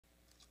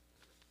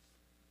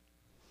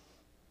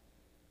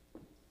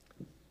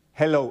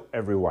Hello,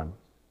 everyone.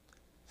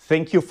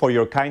 Thank you for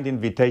your kind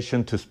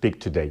invitation to speak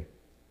today.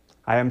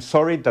 I am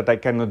sorry that I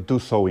cannot do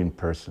so in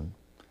person,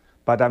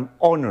 but I'm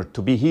honored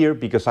to be here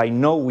because I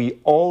know we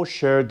all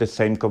share the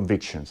same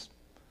convictions.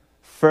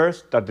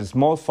 First, that the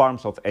small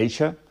farms of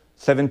Asia,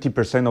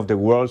 70% of the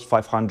world's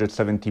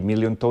 570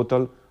 million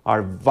total,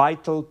 are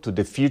vital to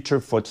the future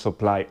food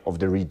supply of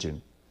the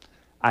region.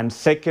 And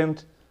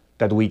second,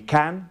 that we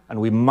can and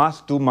we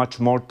must do much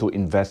more to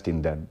invest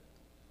in them.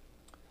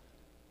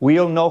 We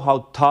all know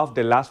how tough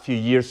the last few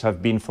years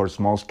have been for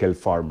small-scale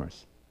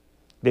farmers.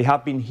 They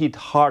have been hit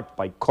hard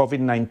by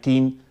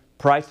COVID-19,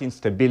 price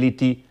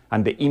instability,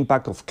 and the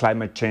impact of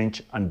climate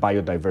change and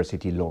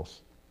biodiversity loss.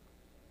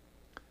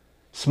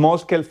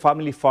 Small-scale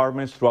family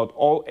farmers throughout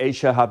all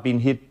Asia have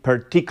been hit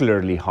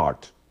particularly hard.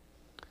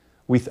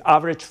 With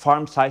average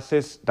farm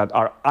sizes that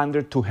are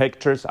under 2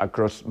 hectares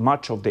across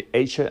much of the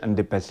Asia and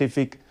the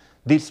Pacific,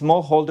 these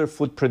smallholder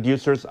food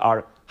producers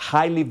are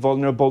highly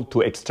vulnerable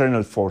to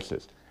external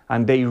forces,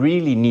 and they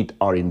really need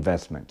our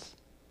investments.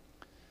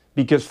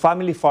 Because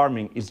family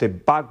farming is the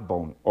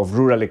backbone of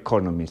rural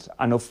economies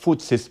and of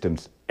food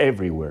systems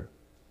everywhere.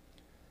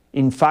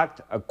 In fact,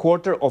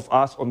 1/4 of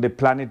us on the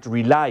planet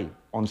rely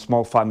on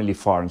small family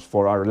farms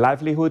for our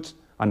livelihoods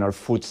and our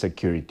food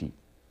security.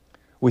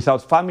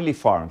 Without family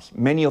farms,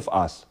 many of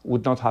us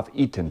would not have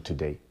eaten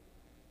today.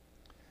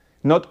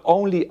 Not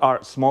only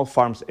are small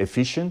farms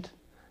efficient,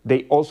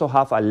 they also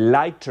have a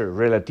lighter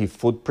relative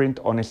footprint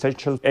on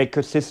essential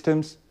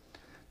ecosystems.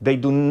 They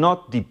do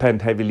not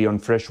depend heavily on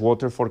fresh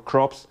water for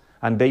crops,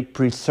 and they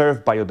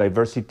preserve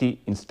biodiversity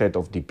instead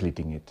of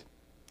depleting it.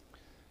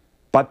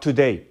 But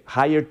today,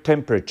 higher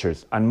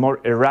temperatures and more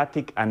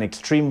erratic and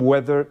extreme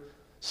weather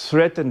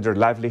threaten their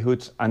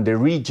livelihoods and the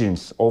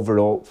region's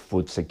overall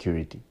food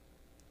security.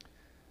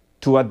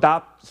 To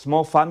adapt,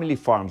 small family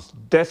farms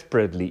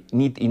desperately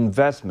need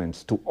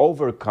investments to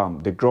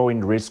overcome the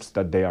growing risks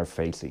that they are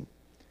facing.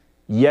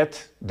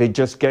 Yet, they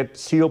just get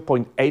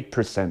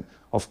 0.8%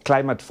 of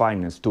climate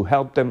finance to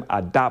help them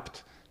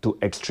adapt to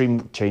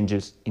extreme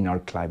changes in our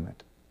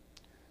climate.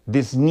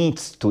 This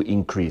needs to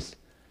increase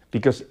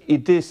because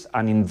it is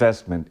an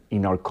investment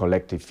in our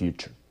collective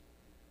future.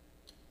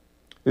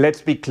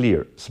 Let's be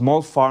clear,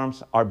 small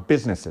farms are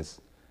businesses.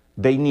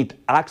 They need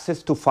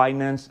access to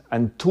finance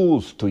and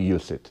tools to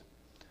use it.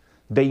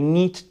 They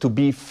need to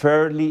be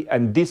fairly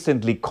and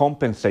decently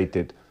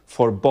compensated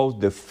for both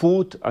the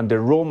food and the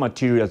raw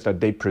materials that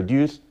they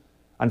produce,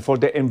 and for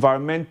the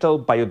environmental,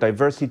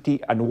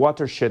 biodiversity, and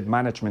watershed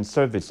management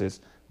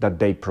services that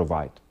they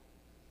provide.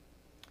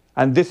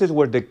 And this is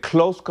where the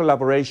close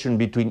collaboration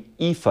between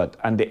IFAD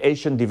and the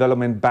Asian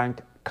Development Bank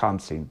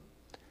comes in.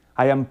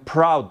 I am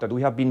proud that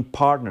we have been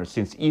partners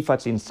since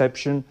IFAD's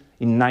inception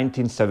in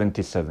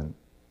 1977.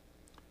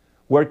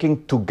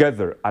 Working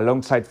together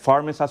alongside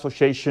Farmers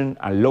Association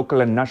and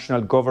local and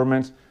national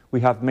governments,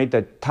 we have made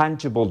a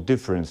tangible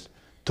difference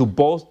to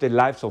both the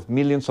lives of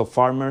millions of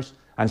farmers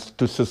and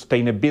to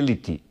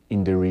sustainability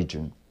in the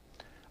region.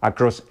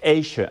 Across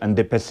Asia and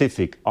the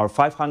Pacific, our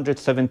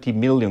 570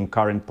 million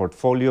current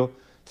portfolio,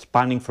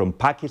 spanning from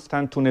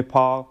Pakistan to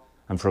Nepal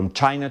and from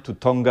China to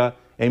Tonga,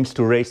 aims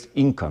to raise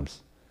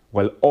incomes,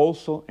 while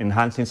also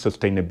enhancing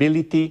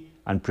sustainability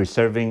and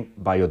preserving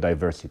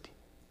biodiversity.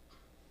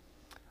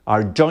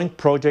 Our joint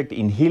project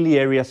in hilly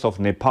areas of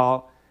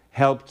Nepal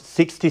helped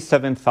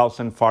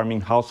 67,000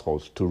 farming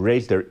households to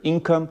raise their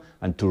income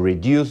and to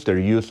reduce their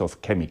use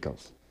of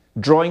chemicals.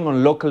 Drawing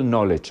on local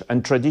knowledge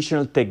and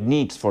traditional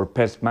techniques for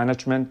pest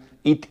management,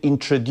 it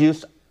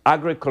introduced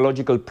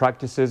agroecological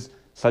practices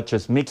such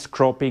as mixed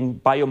cropping,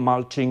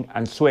 biomulching,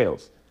 and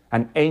swales,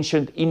 an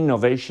ancient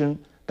innovation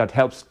that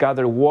helps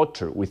gather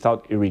water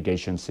without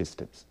irrigation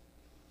systems.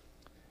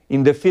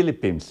 In the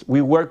Philippines,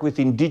 we work with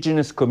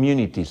indigenous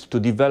communities to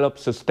develop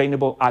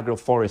sustainable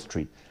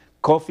agroforestry,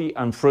 coffee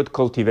and fruit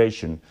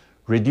cultivation,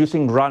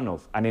 reducing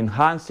runoff and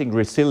enhancing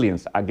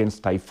resilience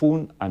against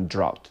typhoon and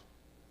drought.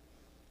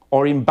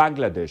 Or in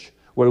Bangladesh,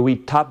 where we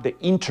tap the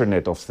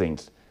Internet of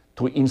Things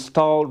to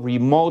install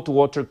remote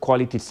water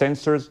quality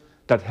sensors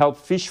that help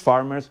fish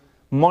farmers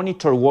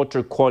monitor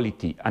water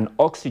quality and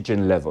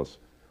oxygen levels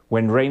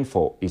when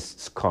rainfall is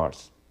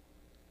scarce.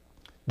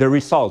 The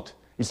result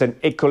is an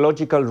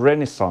ecological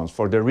renaissance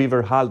for the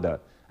River Halda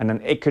and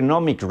an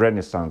economic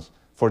renaissance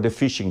for the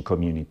fishing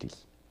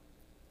communities.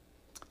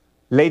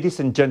 Ladies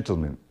and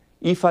gentlemen,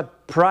 IFAD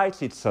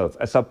prides itself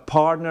as a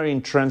partner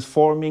in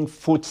transforming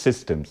food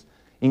systems,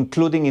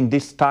 including in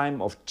this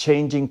time of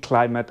changing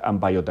climate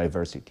and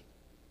biodiversity.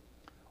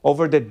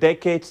 Over the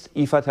decades,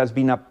 IFAD has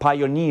been a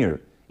pioneer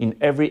in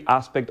every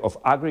aspect of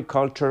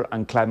agriculture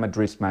and climate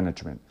risk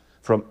management,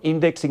 from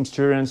index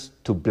insurance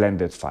to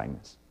blended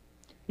finance.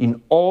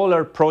 In all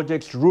our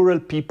projects,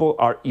 rural people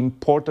are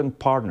important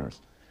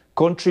partners,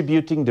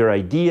 contributing their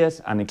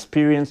ideas and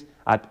experience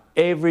at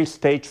every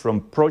stage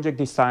from project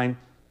design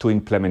to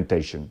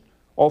implementation.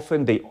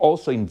 Often they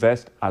also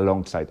invest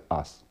alongside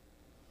us.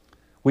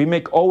 We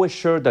make always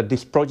sure that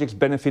these projects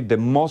benefit the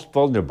most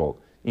vulnerable,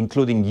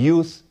 including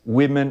youth,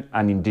 women,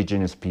 and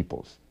indigenous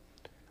peoples.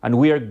 And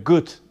we are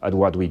good at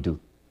what we do.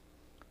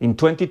 In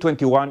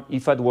 2021,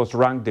 IFAD was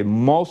ranked the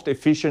most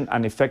efficient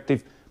and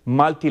effective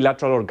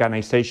multilateral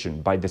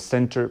organization by the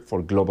Center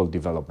for Global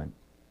Development.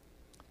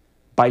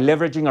 By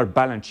leveraging our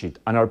balance sheet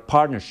and our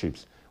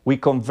partnerships, we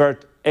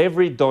convert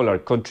every dollar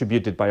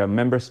contributed by our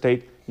member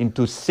state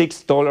into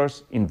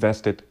 $6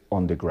 invested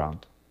on the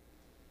ground.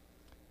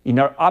 In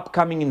our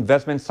upcoming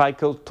investment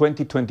cycle,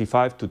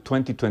 2025 to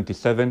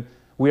 2027,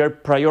 we are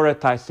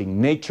prioritizing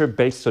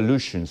nature-based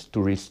solutions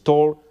to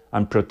restore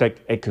and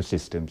protect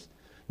ecosystems,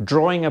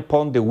 drawing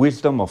upon the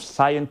wisdom of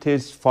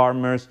scientists,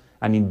 farmers,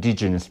 and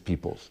indigenous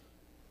peoples.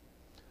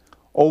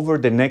 Over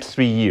the next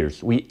 3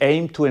 years, we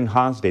aim to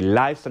enhance the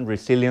lives and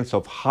resilience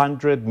of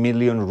 100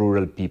 million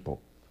rural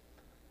people.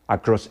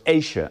 Across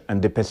Asia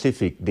and the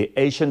Pacific, the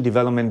Asian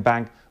Development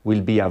Bank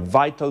will be a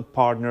vital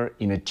partner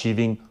in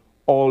achieving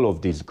all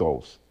of these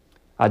goals.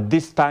 At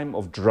this time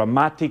of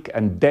dramatic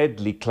and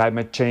deadly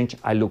climate change,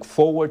 I look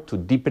forward to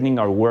deepening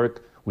our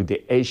work with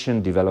the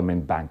Asian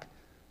Development Bank.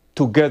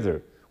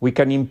 Together, we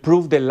can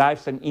improve the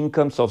lives and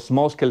incomes of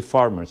small-scale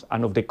farmers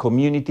and of the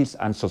communities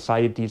and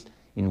societies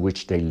in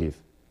which they live.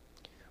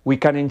 We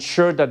can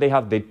ensure that they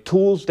have the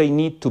tools they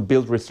need to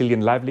build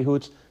resilient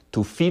livelihoods,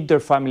 to feed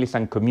their families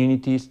and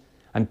communities,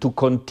 and to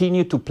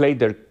continue to play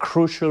their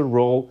crucial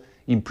role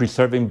in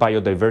preserving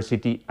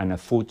biodiversity and a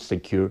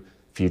food-secure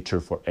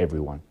future for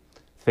everyone.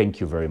 Thank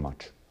you very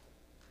much.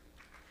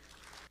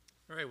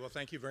 All right, well,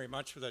 thank you very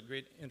much for that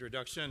great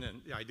introduction.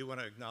 And I do want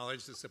to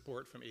acknowledge the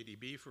support from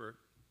ADB for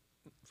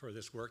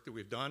this work that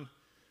we've done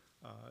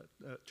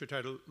to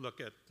try to look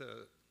at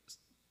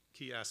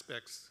key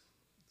aspects.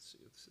 Let's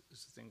see,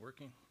 is the thing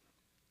working?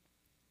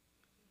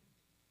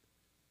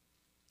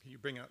 Can you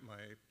bring up my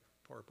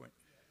PowerPoint?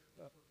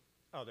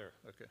 Oh, there,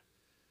 okay.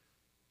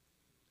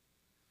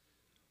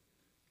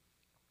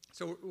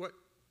 So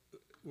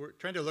we're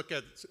trying to look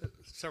at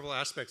several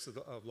aspects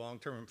of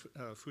long-term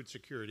food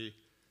security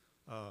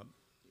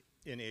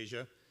in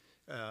Asia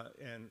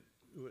and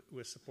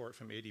with support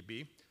from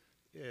ADB.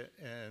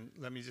 And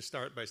let me just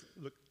start by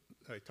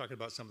talking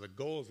about some of the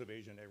goals of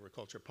Asian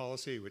agriculture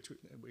policy, which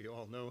we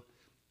all know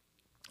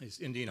is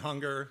ending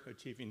hunger,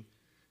 achieving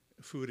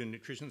food and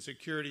nutrition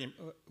security,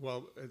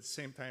 while at the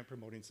same time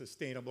promoting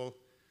sustainable,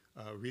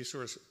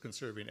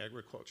 resource-conserving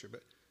agriculture.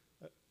 But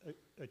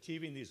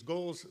achieving these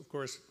goals, of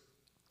course,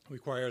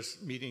 requires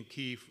meeting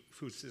key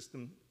food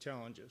system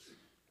challenges.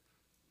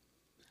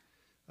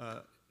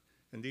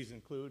 And these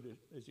include,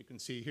 as you can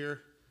see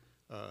here,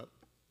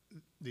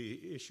 the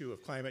issue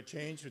of climate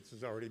change, which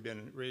has already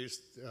been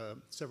raised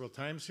several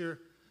times here,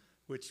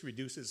 which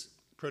reduces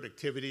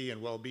productivity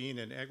and well-being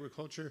in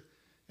agriculture.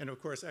 And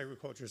of course,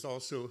 agriculture is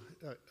also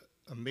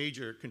a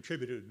major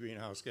contributor to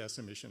greenhouse gas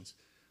emissions.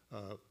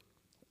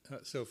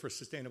 So for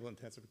sustainable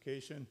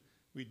intensification,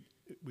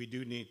 we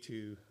do need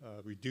to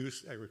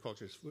reduce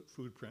agriculture's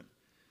footprint.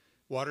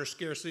 Water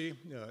scarcity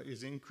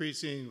is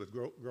increasing with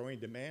growing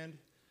demand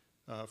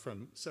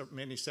from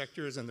many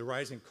sectors and the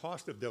rising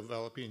cost of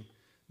developing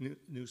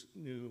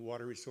new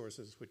water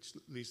resources, which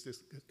leads to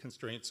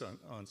constraints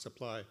on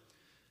supply.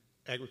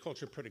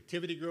 Agriculture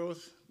productivity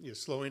growth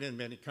is slowing in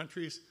many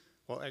countries,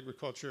 while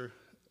agriculture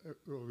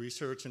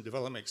research and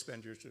development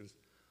expenditures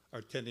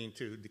are tending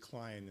to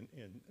decline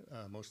in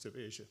most of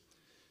Asia.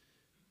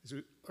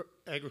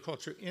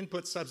 Agriculture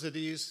input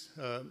subsidies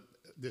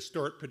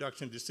distort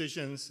production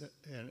decisions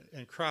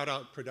and crowd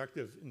out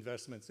productive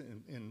investments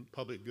in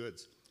public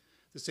goods.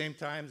 At the same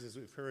time, as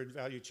we've heard,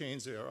 value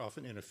chains are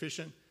often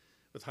inefficient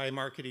with high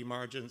marketing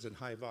margins and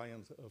high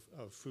volumes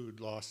of food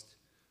lost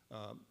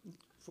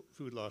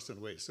and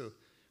waste. So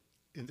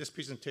in this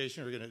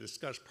presentation, we're going to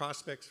discuss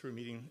prospects for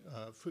meeting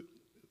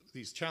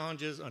these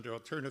challenges under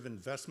alternative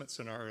investment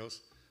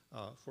scenarios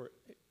for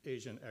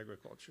Asian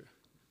agriculture.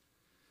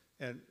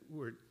 And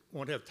we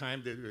won't have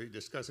time to really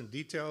discuss in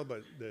detail,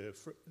 but the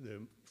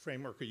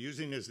framework we're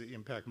using is the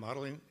impact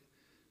modeling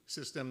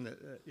system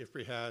that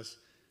IFPRI has,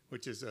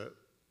 which is a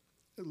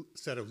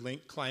set of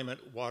linked climate,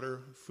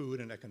 water, food,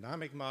 and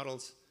economic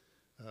models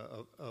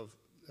of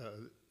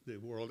the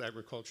world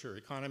agriculture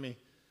economy,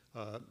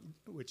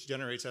 which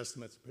generates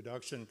estimates of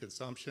production,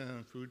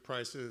 consumption, food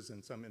prices,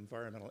 and some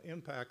environmental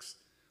impacts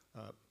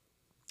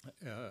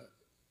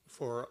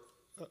for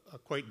a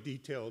quite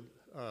detailed,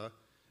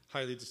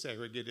 highly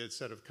disaggregated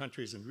set of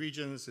countries and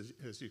regions,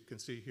 as you can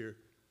see here,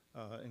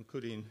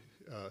 including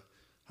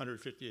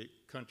 158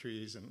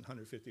 countries and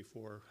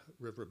 154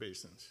 river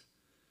basins.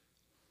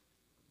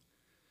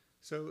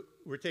 So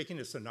we're taking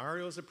a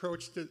scenarios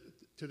approach to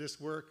this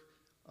work,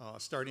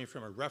 starting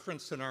from a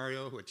reference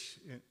scenario, which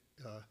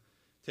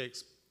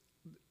takes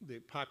the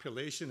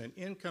population and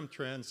income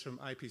trends from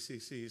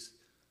IPCC's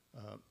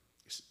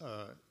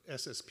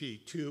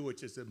SSP2,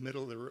 which is the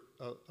middle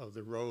of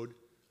the road,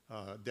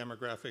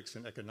 demographics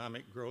and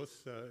economic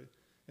growth.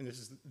 And this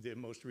is the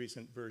most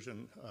recent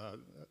version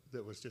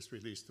that was just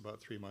released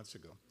about 3 months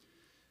ago.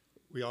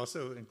 We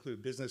also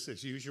include business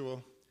as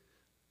usual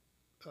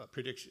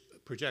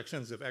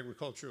projections of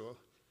agricultural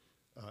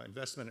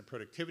investment and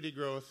productivity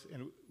growth,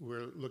 and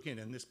we're looking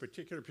in this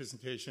particular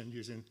presentation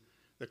using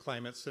the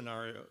climate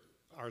scenario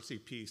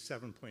RCP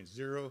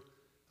 7.0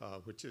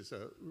 which is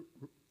a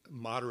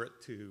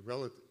moderate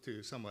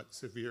to somewhat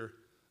severe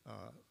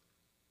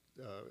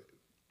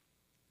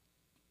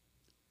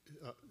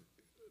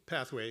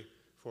pathway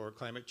for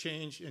climate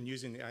change, and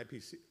using the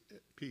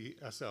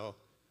IPCSL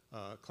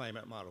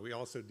climate model. We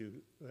also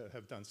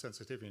have done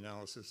sensitivity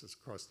analysis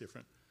across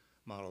different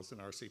models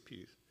and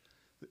RCPs.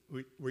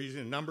 We're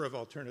using a number of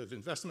alternative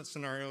investment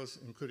scenarios,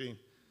 including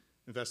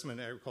investment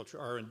in agriculture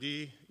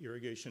R&D,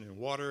 irrigation and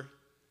water,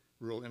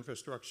 rural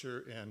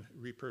infrastructure, and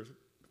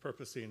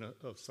repurposing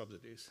of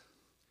subsidies.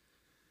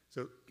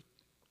 So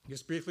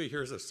just briefly,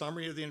 here's a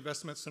summary of the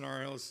investment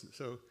scenarios.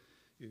 So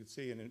you can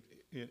see in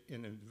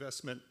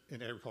investment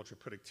in agriculture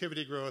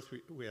productivity growth,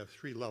 we have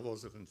 3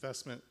 levels of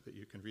investment that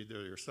you can read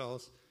there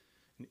yourselves.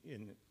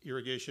 In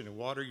irrigation and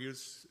water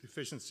use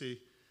efficiency,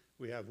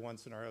 we have one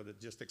scenario that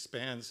just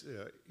expands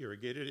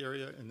irrigated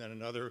area, and then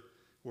another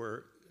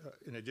where,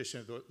 in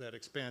addition to that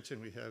expansion,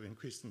 we have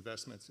increased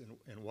investments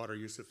in water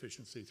use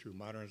efficiency through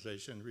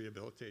modernization,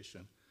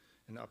 rehabilitation,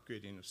 and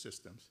upgrading of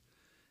systems.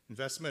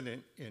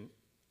 Investment in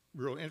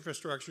rural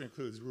infrastructure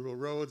includes rural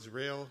roads,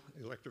 rail,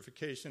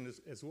 electrification,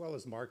 as well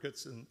as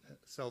markets and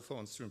cell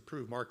phones to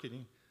improve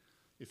marketing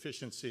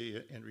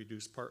efficiency and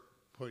reduce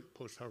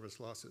post-harvest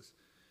losses.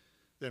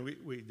 Then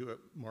we do a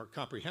more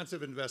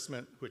comprehensive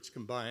investment, which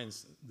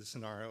combines the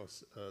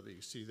scenarios that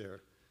you see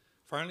there.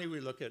 Finally,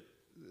 we look at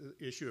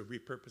the issue of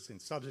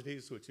repurposing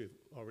subsidies, which you've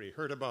already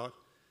heard about.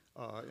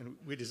 And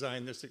we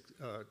designed this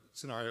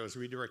scenario as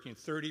redirecting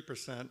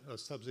 30% of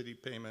subsidy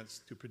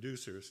payments to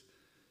producers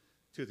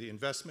to the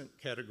investment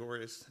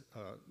categories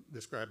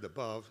described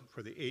above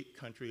for the 8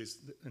 countries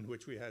in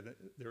which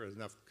there was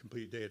enough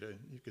complete data.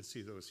 You can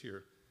see those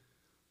here.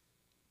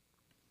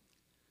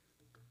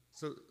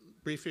 So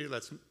briefly,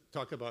 let's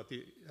talk about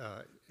the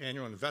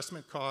annual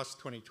investment cost,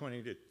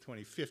 2020 to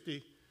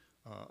 2050,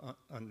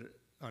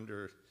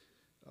 under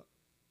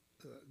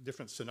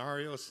different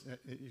scenarios.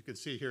 You can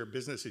see here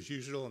business as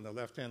usual on the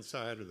left-hand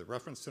side, or the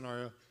reference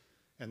scenario,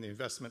 and the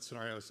investment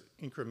scenarios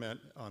increment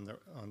on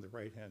the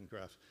right-hand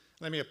graph.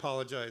 Let me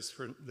apologize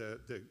for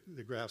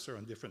the graphs are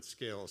on different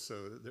scales,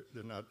 so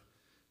they're not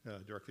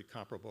directly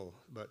comparable.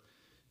 But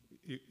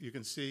you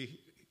can see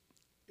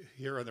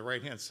here on the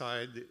right-hand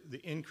side, the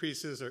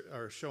increases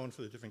are shown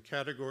for the different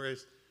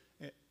categories,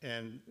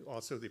 and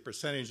also the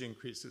percentage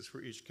increases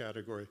for each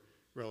category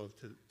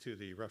relative to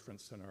the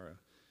reference scenario.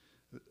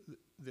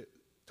 The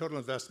total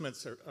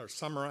investments are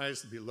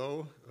summarized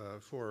below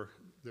for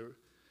the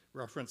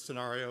reference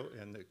scenario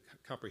and the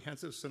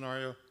comprehensive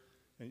scenario.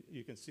 And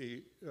you can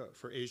see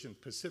for Asian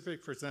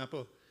Pacific, for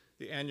example,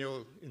 the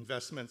annual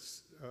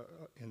investments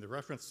in the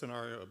reference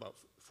scenario about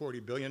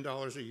 $40 billion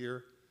a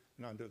year,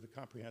 and under the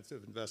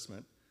comprehensive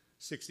investment,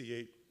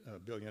 $68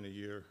 billion a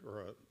year,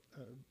 or a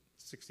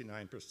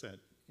 69%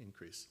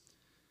 increase.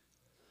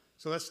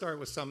 So let's start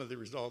with some of the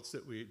results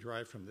that we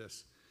derive from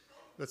this.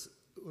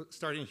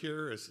 Starting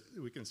here, is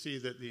we can see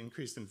that the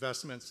increased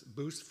investments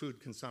boost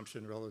food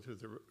consumption relative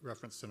to the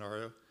reference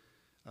scenario.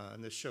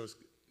 And this shows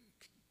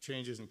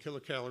changes in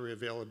kilocalorie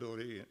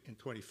availability in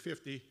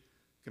 2050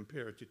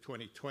 compared to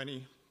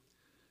 2020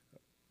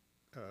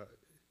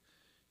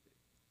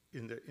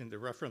 in the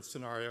reference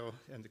scenario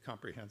and the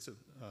comprehensive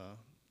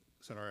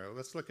scenario.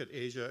 Let's look at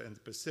Asia and the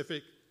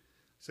Pacific.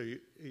 So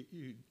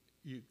you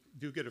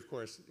do get, of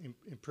course,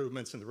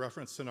 improvements in the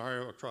reference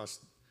scenario across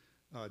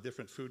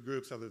different food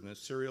groups other than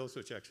cereals,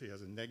 which actually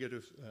has a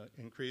negative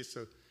increase.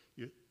 So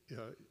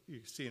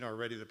you've seen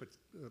already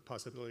the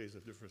possibilities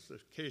of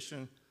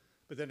diversification.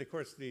 But then, of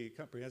course, the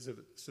comprehensive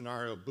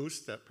scenario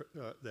boosts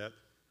that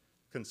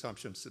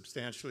consumption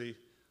substantially,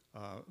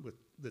 with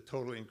the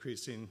total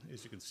increasing,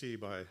 as you can see,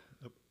 by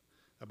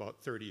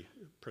about 30%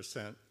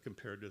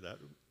 compared to that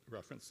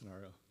reference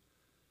scenario.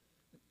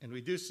 And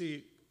we do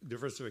see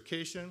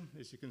diversification,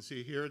 as you can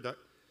see here,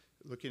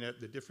 looking at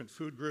the different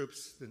food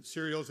groups, and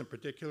cereals in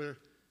particular,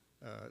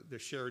 the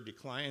share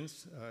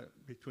declines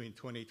between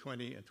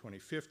 2020 and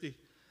 2050,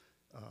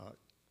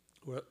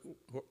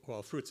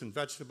 while fruits and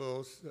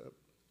vegetables,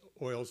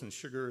 oils and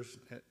sugars,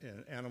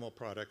 and animal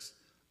products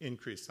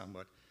increase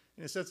somewhat.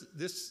 In a sense,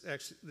 this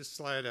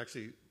slide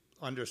actually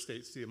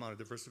understates the amount of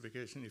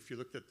diversification. If you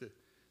looked at the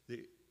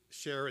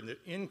share and the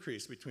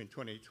increase between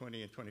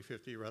 2020 and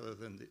 2050 rather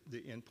than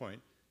the endpoint,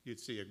 you'd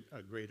see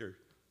a greater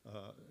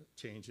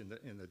change in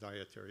the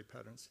dietary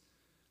patterns.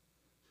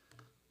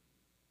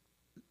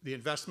 The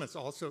investments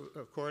also,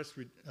 of course,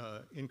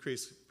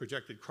 increase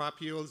projected crop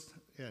yields,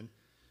 and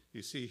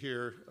you see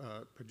here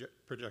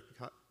projected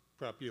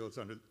crop yields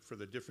for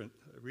the different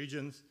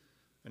regions,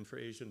 and for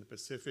Asia and the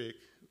Pacific,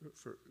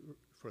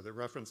 for the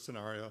reference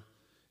scenario,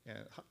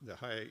 and the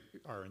high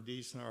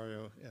R&D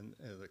scenario, and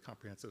the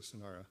comprehensive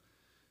scenario.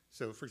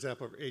 So, for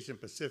example, for Asian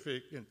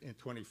Pacific in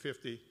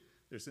 2050,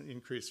 there's an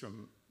increase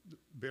from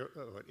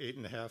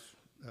 8.5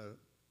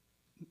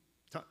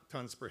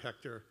 tons per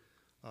hectare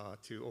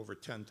to over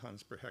 10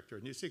 tons per hectare.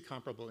 And you see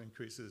comparable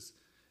increases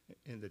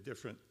in the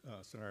different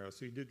scenarios.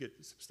 So you do get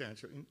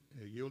substantial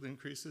yield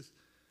increases.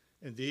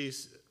 And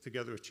these,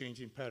 together with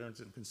changing patterns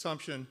in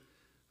consumption,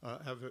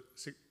 have a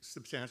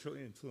substantial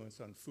influence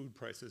on food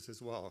prices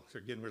as well. So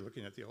again, we're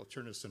looking at the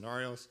alternative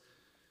scenarios.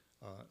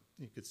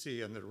 You can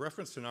see in the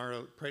reference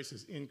scenario,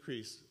 prices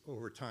increase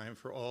over time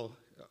for all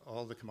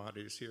the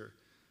commodities here.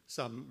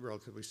 Some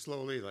relatively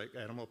slowly, like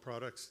animal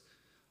products,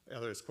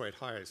 others quite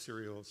high,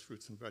 cereals,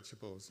 fruits and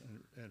vegetables,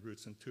 and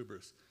roots and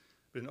tubers.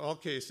 But in all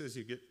cases,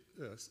 you get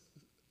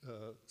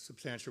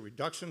substantial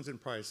reductions in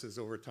prices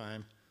over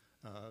time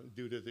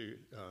due to the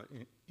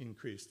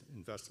increased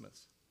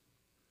investments.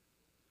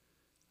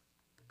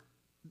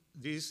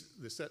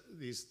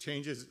 These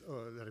changes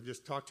that I've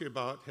just talked to you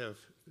about have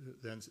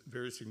then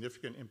very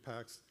significant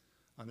impacts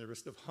on the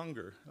risk of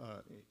hunger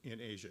in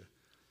Asia.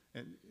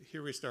 And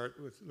here we start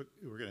with,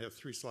 we're going to have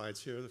 3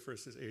 slides here. The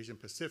first is Asian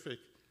Pacific,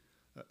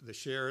 the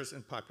shares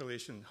and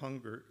population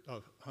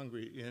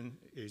hungry in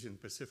Asian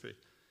Pacific.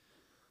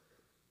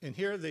 And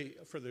here,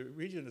 for the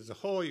region as a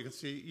whole, you can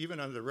see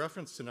even under the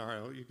reference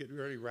scenario, you get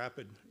very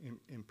rapid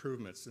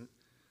improvements.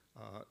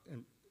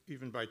 And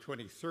even by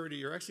 2030,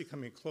 you're actually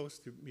coming close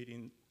to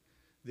meeting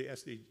the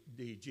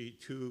SDG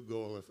 2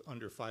 goal of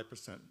under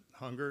 5%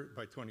 hunger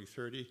by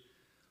 2030.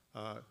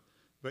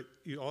 But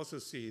you also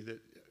see that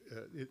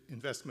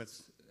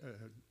investments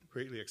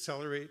greatly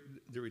accelerate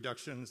the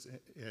reductions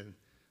and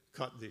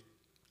cut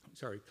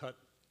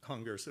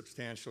hunger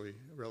substantially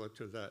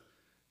relative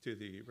to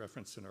the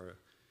reference scenario.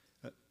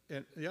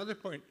 And the other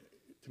point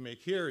to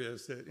make here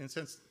is that, in a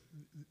sense,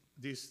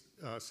 these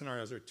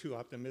scenarios are too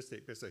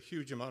optimistic because a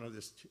huge amount of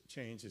this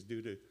change is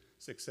due to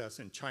success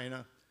in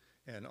China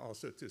and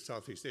also to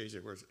Southeast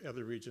Asia, whereas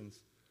other regions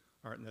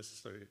aren't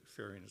necessarily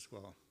faring as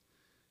well.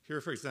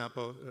 Here, for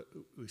example,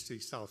 we see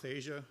South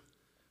Asia,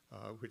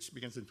 which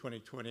begins in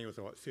 2020 with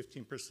about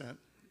 15%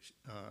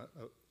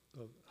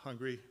 of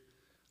hungry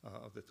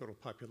of the total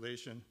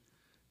population.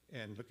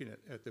 And looking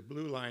at the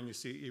blue line, you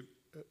see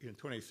in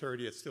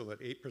 2030 it's still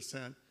at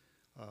 8%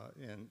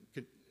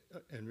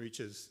 and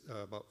reaches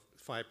about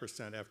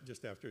 5%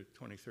 just after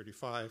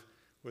 2035,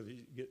 where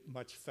you get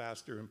much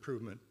faster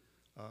improvement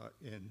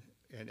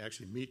and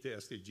actually meet the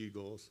SDG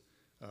goals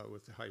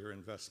with the higher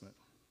investment.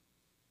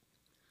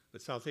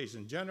 But South Asia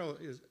in general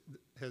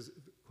has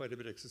quite a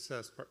bit of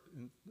success,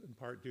 in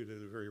part due to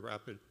the very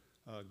rapid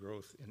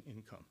growth in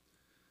income.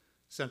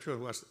 Central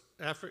and West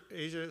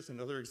Asia is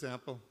another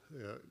example,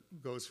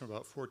 goes from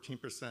about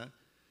 14%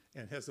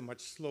 and has a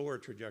much slower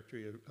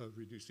trajectory of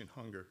reducing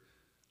hunger.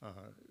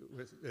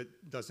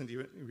 It doesn't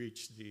even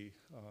reach the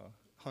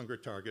hunger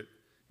target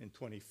in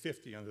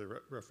 2050 under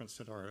the reference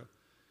scenario.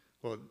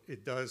 Well,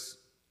 it does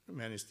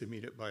manage to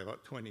meet it by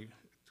about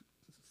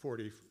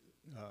 2040,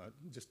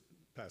 just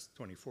past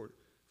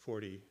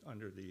 2040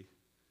 under the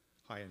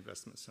high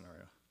investment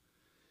scenario.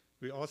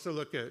 We also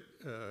look at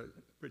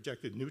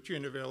projected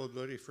nutrient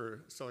availability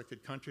for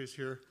selected countries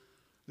here.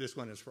 This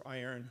one is for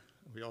iron.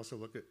 We also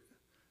look at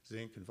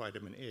zinc and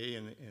vitamin A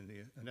in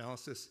the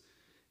analysis.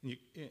 And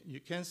you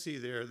can see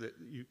there that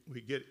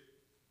we get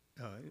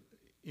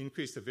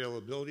increased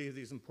availability of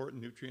these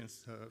important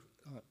nutrients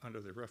under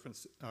the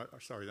reference,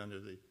 under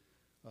the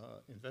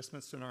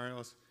investment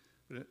scenarios.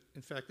 But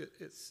in fact,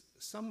 it's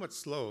somewhat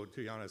slow,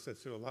 to be honest.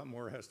 So a lot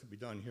more has to be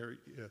done here.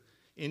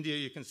 India,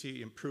 you can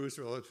see, improves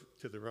relative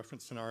to the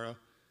reference scenario,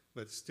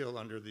 but still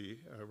under the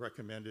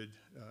recommended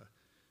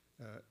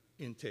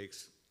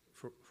intakes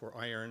for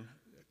iron.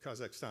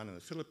 Kazakhstan and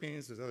the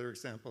Philippines, as other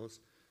examples,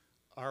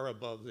 are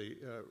above the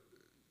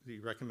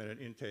recommended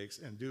intakes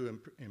and do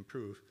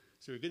improve.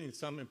 So we're getting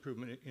some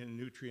improvement in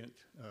nutrient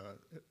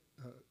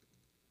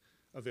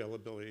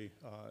availability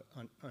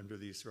under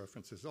these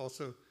references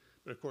also.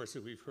 But of course,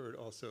 as we've heard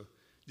also,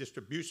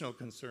 distributional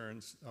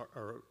concerns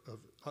are of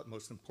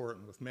utmost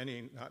importance, with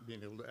many not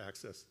being able to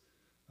access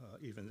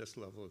even this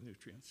level of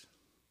nutrients.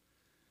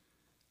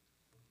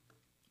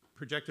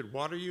 Projected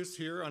water use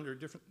here under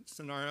different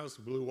scenarios.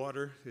 Blue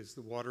water is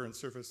the water in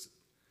surface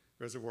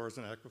reservoirs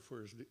and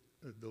aquifers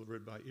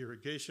delivered by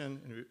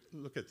irrigation. And we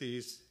look at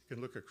these, you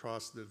can look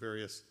across the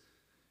various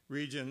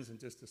regions. And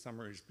just to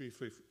summarize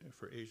briefly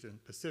for Asia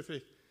and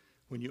Pacific,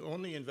 when you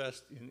only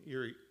invest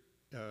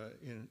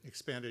in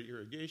expanded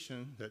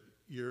irrigation, that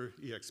year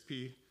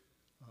EXP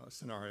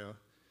scenario,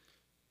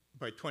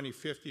 by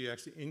 2050 you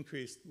actually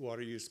increased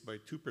water use by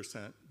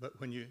 2%. But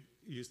when you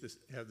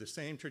have the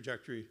same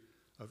trajectory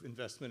of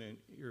investment in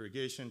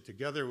irrigation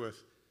together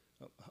with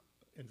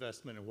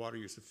investment in water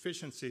use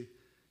efficiency,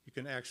 you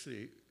can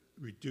actually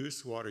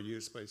reduce water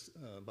use by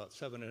about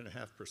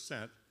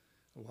 7.5%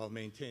 while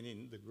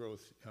maintaining the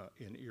growth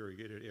in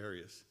irrigated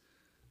areas.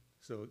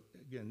 So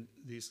again,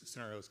 these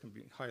scenarios can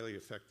be highly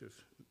effective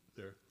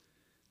there.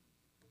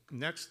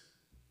 Next,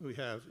 we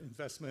have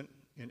investment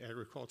in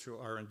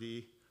agricultural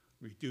R&D,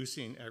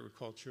 reducing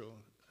agricultural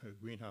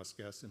greenhouse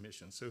gas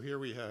emissions. So here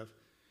we have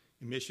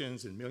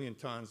emissions in million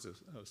tons of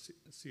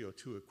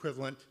CO2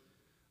 equivalent,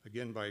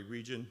 again by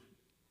region.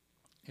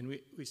 And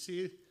we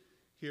see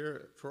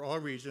here for all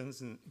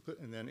regions, and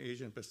then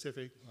Asia and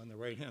Pacific on the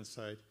right-hand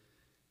side,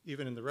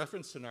 even in the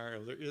reference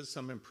scenario, there is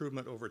some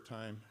improvement over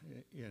time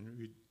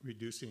in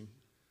reducing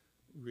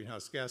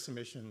greenhouse gas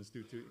emissions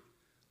due to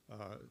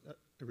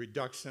a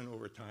reduction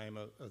over time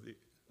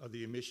of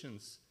the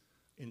emissions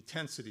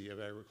intensity of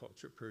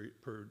agriculture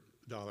per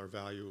dollar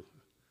value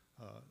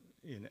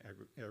in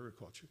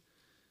agriculture.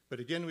 But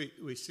again,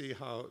 we see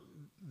how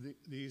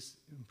these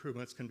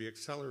improvements can be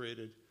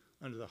accelerated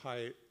under the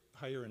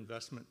higher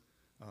investment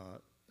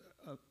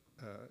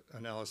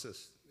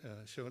analysis,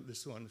 showing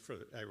this one for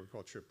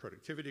agriculture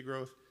productivity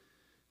growth,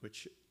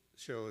 which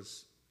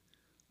shows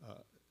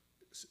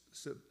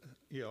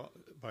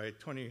by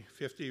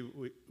 2050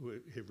 we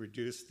have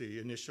reduced the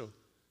initial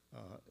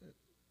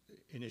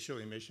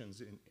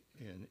emissions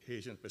in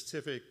Asia and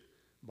Pacific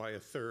by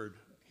 1/3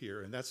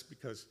 here, and that's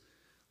because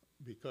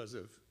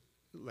of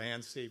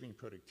land-saving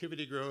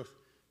productivity growth,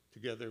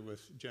 together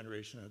with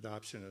generation and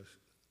adoption of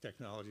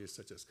technologies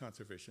such as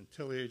conservation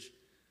tillage,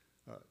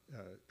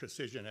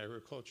 precision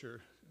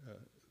agriculture,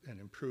 and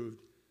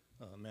improved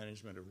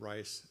management of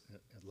rice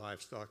and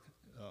livestock,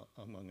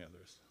 among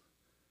others.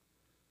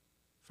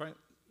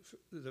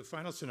 The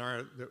final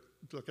scenario that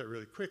we'll look at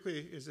really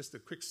quickly is just a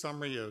quick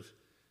summary of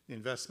the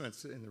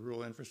investments in the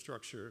rural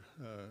infrastructure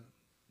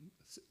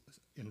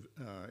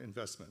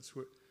investments.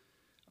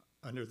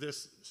 Under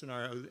this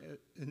scenario,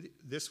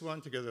 this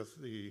one, together with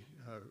the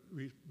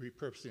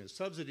repurposing of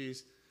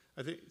subsidies,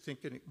 I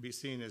think can be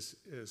seen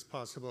as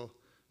possible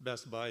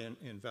best by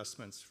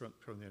investments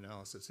from the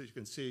analysis. As you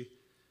can see,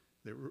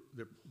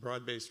 the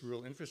broad-based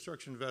rural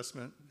infrastructure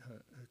investment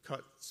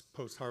cuts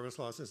post-harvest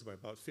losses by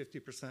about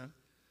 50%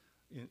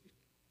 in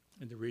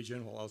the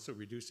region, while also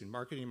reducing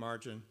marketing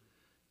margin,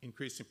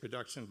 increasing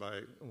production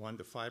by 1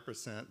 to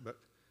 5%, but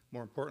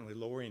more importantly,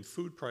 lowering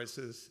food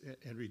prices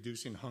and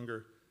reducing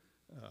hunger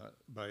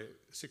by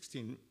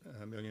 16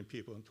 million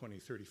people in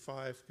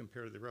 2035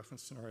 compared to the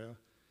reference scenario.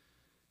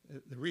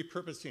 The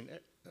repurposing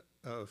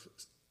of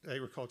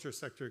agriculture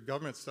sector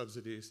government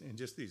subsidies in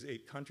just these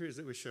 8 countries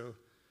that we show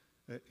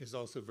is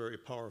also very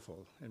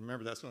powerful. And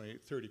remember, that's only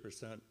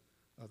 30%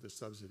 of the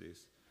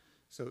subsidies.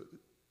 So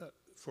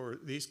for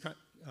these,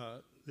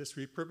 this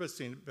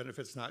repurposing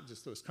benefits not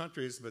just those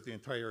countries, but the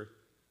entire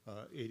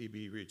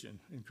ADB region,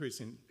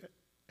 increasing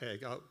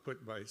ag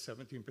output by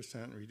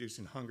 17% and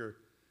reducing hunger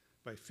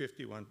by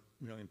 51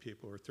 million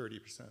people, or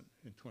 30%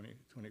 in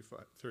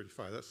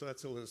 2035. So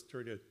that's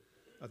illustrated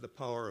the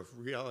power of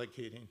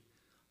reallocating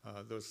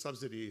those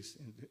subsidies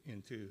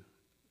into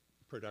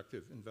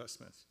productive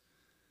investments.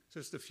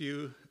 Just a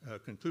few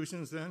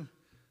conclusions then.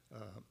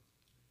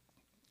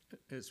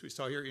 As we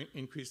saw here,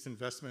 increased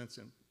investments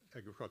in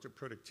agricultural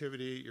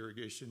productivity,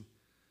 irrigation,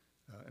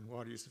 and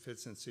water use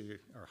efficiency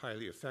are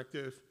highly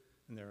effective,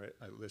 and there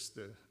I list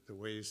the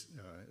ways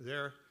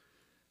there.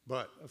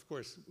 But of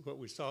course, what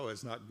we saw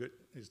is not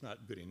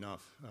good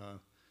enough.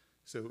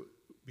 So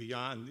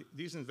beyond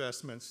these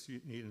investments,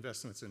 you need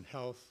investments in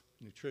health,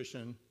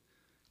 nutrition,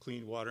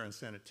 clean water and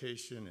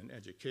sanitation, and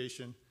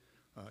education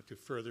to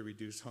further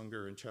reduce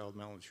hunger and child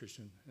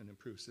malnutrition and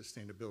improve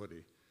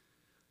sustainability.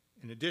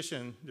 In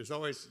addition, there's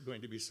always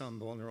going to be some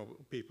vulnerable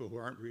people who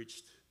aren't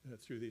reached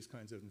through these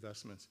kinds of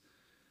investments.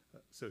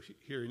 So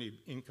here you need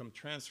income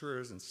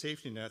transfers and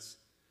safety nets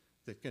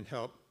that can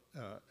help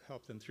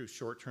them through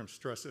short-term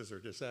stresses or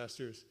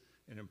disasters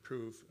and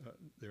improve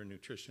their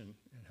nutrition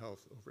and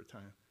health over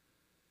time.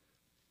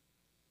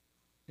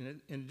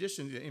 In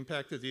addition, the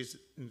impact of these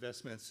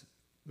investments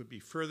would be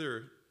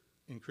further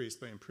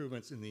increased by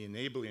improvements in the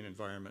enabling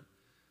environment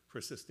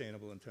for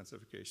sustainable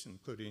intensification,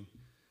 including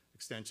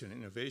extension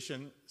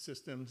innovation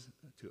systems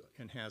to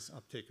enhance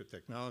uptake of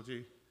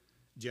technology,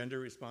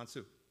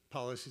 gender-responsive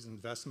policies and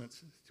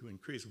investments to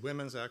increase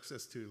women's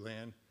access to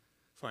land,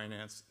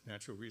 finance,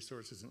 natural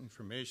resources, and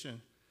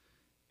information,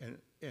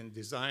 and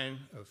design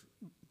of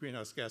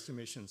greenhouse gas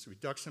emissions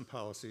reduction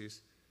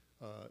policies,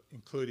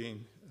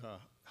 including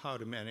how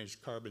to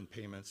manage carbon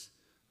payments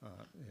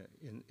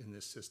in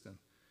this system.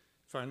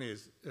 Finally,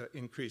 is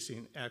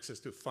increasing access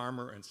to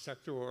farmer and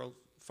sectoral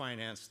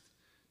finance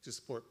to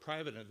support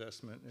private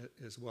investment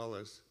as well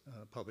as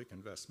public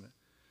investment.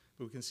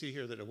 But we can see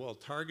here that a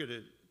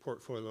well-targeted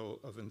portfolio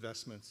of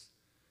investments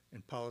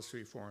and policy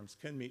reforms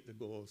can meet the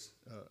goals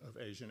of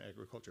Asian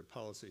agriculture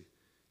policy,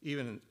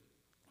 even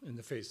in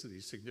the face of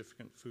these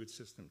significant food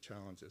system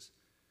challenges.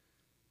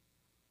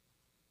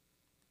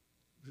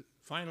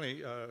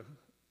 Finally, I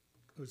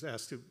was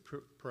asked to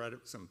provide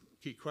some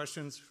key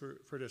questions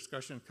for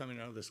discussion coming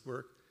out of this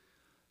work.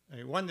 I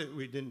mean, one that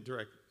we didn't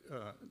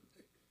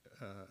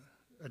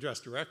address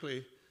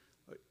directly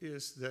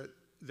is that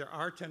there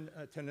are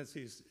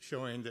tendencies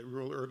showing that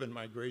rural-urban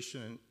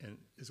migration and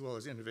as well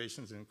as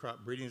innovations in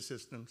crop breeding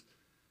systems,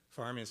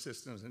 farming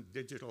systems, and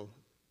digital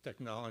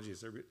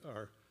technologies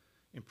are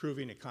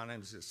improving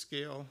economies of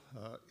scale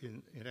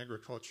in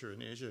agriculture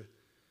in Asia,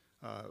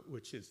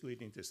 which is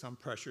leading to some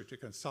pressure to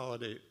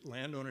consolidate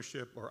land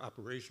ownership or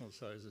operational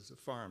sizes of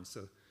farms.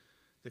 So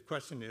the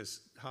question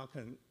is, how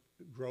can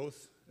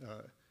growth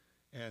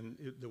and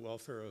the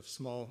welfare of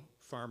small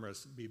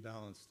farmers be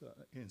balanced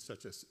in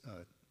such a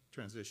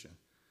transition?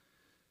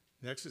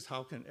 Next is,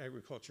 how can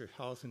agriculture,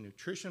 health, and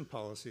nutrition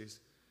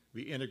policies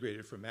be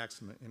integrated for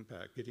maximum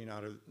impact, getting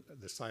out of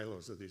the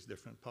silos of these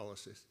different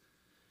policies?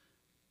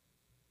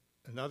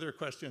 Another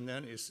question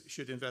then is,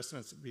 should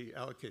investments be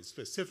allocated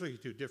specifically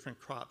to different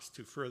crops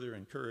to further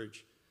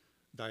encourage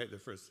diet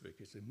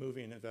diversification,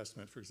 moving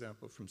investment, for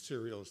example, from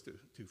cereals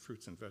to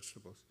fruits and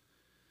vegetables?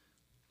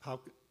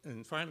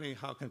 And finally,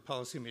 how can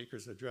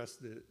policymakers address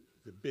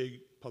the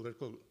big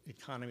political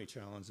economy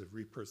challenge of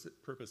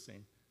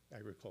repurposing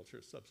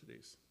agriculture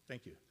subsidies?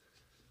 Thank you.